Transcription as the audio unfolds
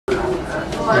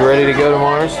You ready to go to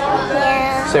Mars?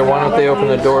 Yeah. Say, why don't they open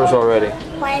the doors already?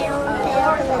 Why don't they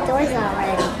open the doors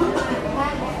already?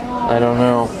 I don't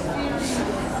know.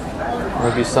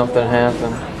 Maybe something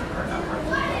happened.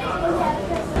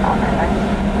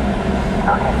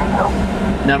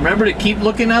 Now remember to keep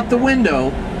looking out the window.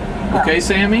 Okay,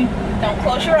 Sammy? Don't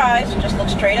close your eyes, just look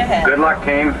straight ahead. Good luck,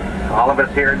 team. All of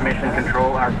us here at Mission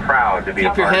Control are proud to be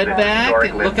Keep a your part head of this back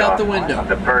historic and look out the liftoff window. of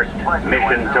the first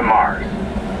mission to Mars.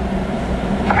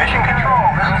 Mission Control,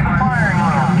 this is the firing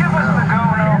line. Give us the go,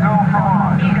 no go for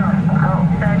launch. Eagle,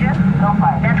 Surgeon,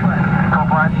 network.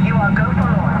 Copilot. You are go for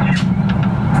launch.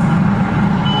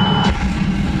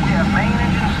 We have main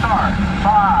engine start.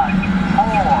 5,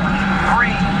 4,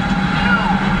 3, 2,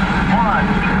 1.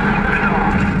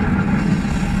 Liftoff.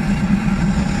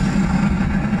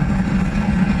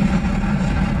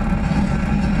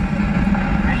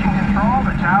 Mission Control,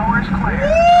 the tower is clear.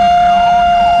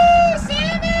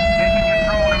 Mission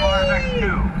Control to Mars X2.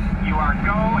 You are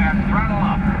go and throttle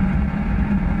up.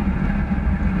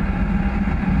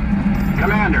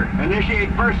 Commander, initiate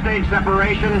first stage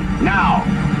separation now.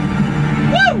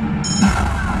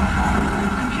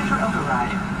 Computer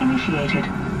override initiated.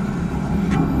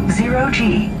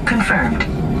 0G confirmed.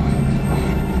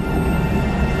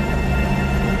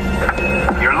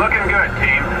 You're looking good,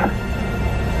 team.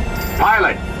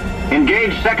 Pilot,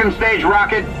 engage second stage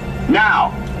rocket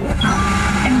now.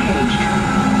 Engaged.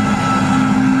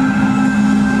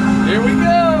 Here we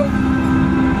go!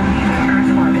 Leaving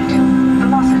Earth orbit.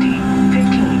 Velocity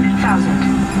 15,000.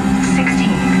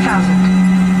 16,000.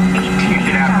 You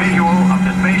should have visual of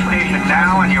the space station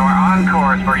now, and you are on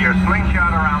course for your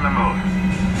slingshot around the moon.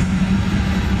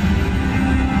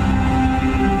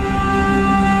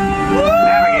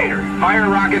 Navigator, fire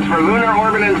rockets for lunar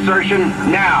orbit insertion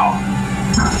now.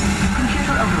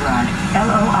 Computer override.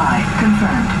 LOI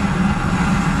confirmed.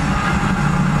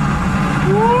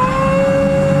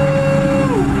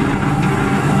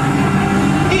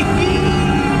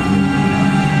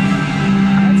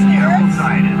 That's the Beautiful Earth.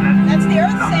 sight, isn't it? That's the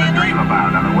Earth, Something to Sammy. dream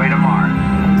about on the way to Mars.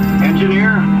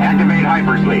 Engineer, activate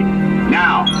hypersleep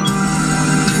now.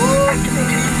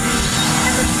 Activated.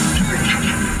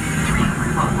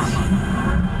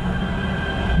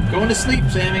 Going to sleep,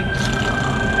 Sammy.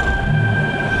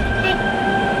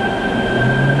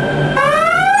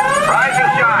 Rise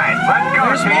and shine. Let's go,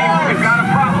 Where's team. Mars? We've got a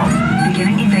problem.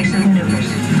 Beginning evasive maneuvers.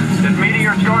 This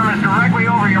meteor storm is directly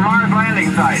over your Mars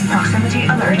landing site. Proximity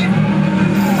alert.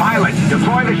 Pilot,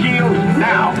 deploy the shields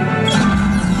now.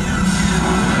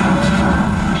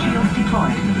 Shields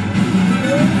deployed.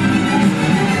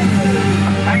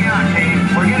 Hang on, team.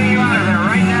 We're getting you out of there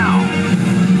right now.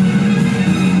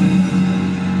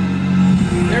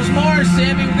 There's Mars,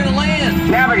 Sammy. We're gonna land.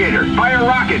 Navigator, fire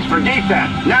rockets for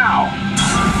descent now.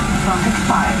 Rockets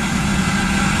fired.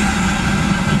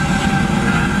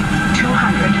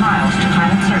 200 miles to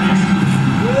planet surface.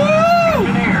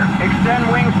 Engineer, extend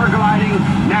wings for gliding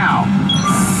now.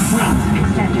 Wings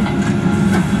extended.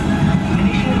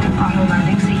 Initiate auto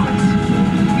landing sequence.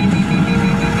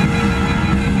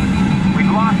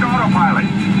 We've lost autopilot.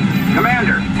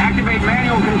 Commander, activate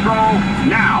manual control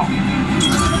now.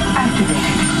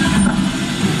 Activated.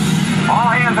 All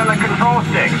hands on the control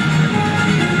stick.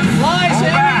 Fly, Pull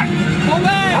Sammy! back. Pull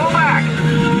back! Pull back.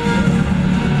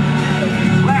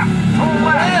 Left. Pull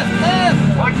left. Left,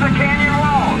 left! Watch the canyon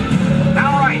wall.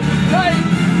 Now right. Right!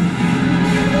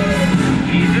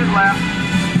 Eases left.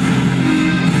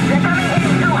 They're coming in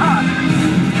too hot.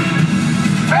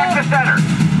 Back to center.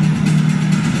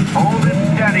 Hold it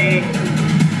steady.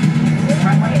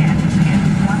 Runway ends in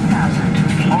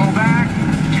 1,000 feet. Pull back.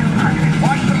 200.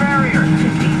 Watch the barrier.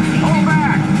 50 feet. Pull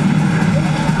back.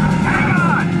 Hang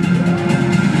on.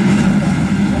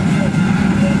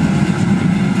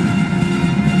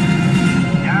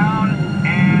 Down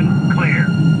and clear.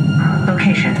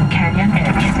 Location canyon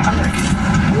edge. Alert.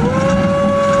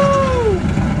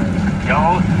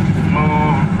 Don't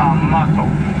move a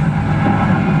muscle.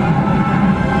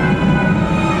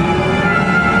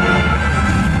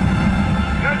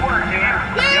 Good work, team.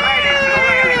 You made it to the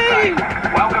landing site.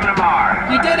 Welcome to Mars.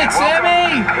 You did it, And Sammy!